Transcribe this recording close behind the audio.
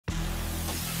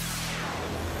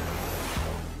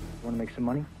Want to make some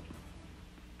money?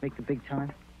 Make the big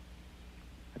time?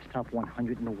 That's top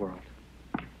 100 in the world.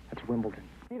 That's Wimbledon.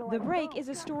 The Break is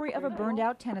a story of a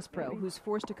burned-out tennis pro who's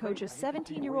forced to coach a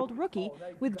 17-year-old rookie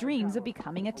with dreams of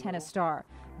becoming a tennis star.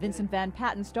 Vincent Van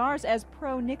Patten stars as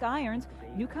pro Nick Irons.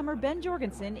 Newcomer Ben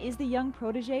Jorgensen is the young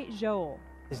protege Joel.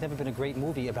 There's never been a great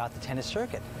movie about the tennis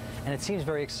circuit, and it seems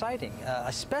very exciting,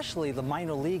 especially the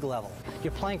minor league level.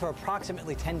 You're playing for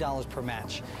approximately $10 per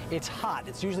match. It's hot.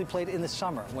 It's usually played in the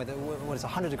summer when it's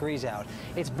 100 degrees out.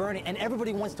 It's burning, and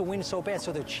everybody wants to win so bad,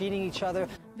 so they're cheating each other.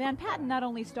 Van Patten not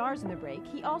only stars in The Break,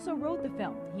 he also wrote the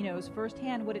film. He knows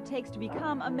firsthand what it takes to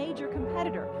become a major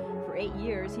competitor. For 8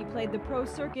 years, he played the pro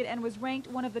circuit and was ranked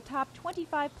one of the top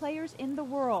 25 players in the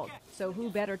world. So who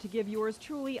better to give yours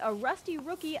truly, a rusty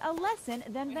rookie, a lesson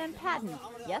than Van Patten?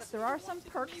 Yes, there are some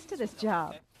perks to this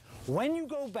job. When you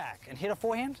go back and hit a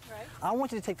forehand, I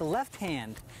want you to take the left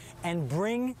hand and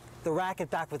bring the racket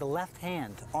back with the left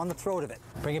hand on the throat of it.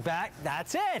 Bring it back.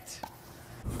 That's it.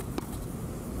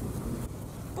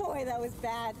 Boy, that was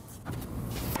bad.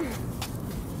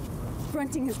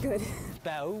 Grunting is good.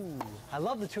 Ooh, I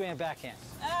love the two-hand backhand.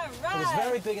 All right. It was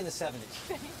very big in the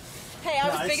 70s. Hey, I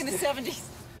was big in the 70s.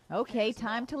 Okay,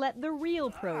 time to let the real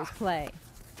pros play.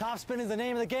 Top spin is the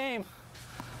name of the game.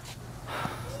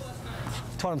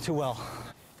 Taught him too well.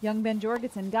 Young Ben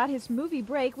Jorgensen got his movie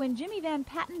break when Jimmy Van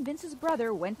Patten, Vince's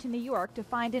brother, went to New York to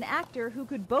find an actor who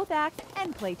could both act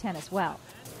and play tennis well.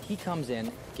 He comes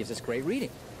in, gives us great reading,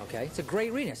 okay? It's a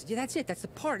great reading. I said, yeah, that's it. That's the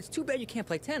part. It's too bad you can't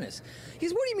play tennis. He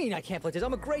says, what do you mean I can't play tennis?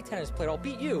 I'm a great tennis player. I'll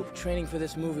beat you. Training for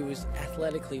this movie was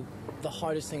athletically the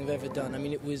hardest thing I've ever done. I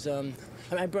mean, it was,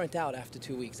 I burnt out after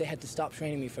 2 weeks. They had to stop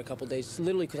training me for a couple days,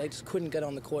 literally because I just couldn't get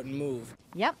on the court and move.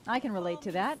 Yep, I can relate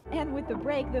to that. And with The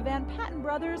Break, the Van Patten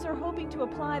brothers are hoping to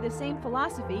apply the same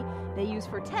philosophy they use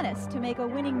for tennis to make a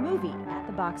winning movie at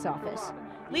the box office.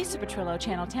 Lisa Petrillo,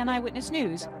 Channel 10 Eyewitness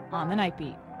News, on the Night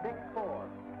Beat.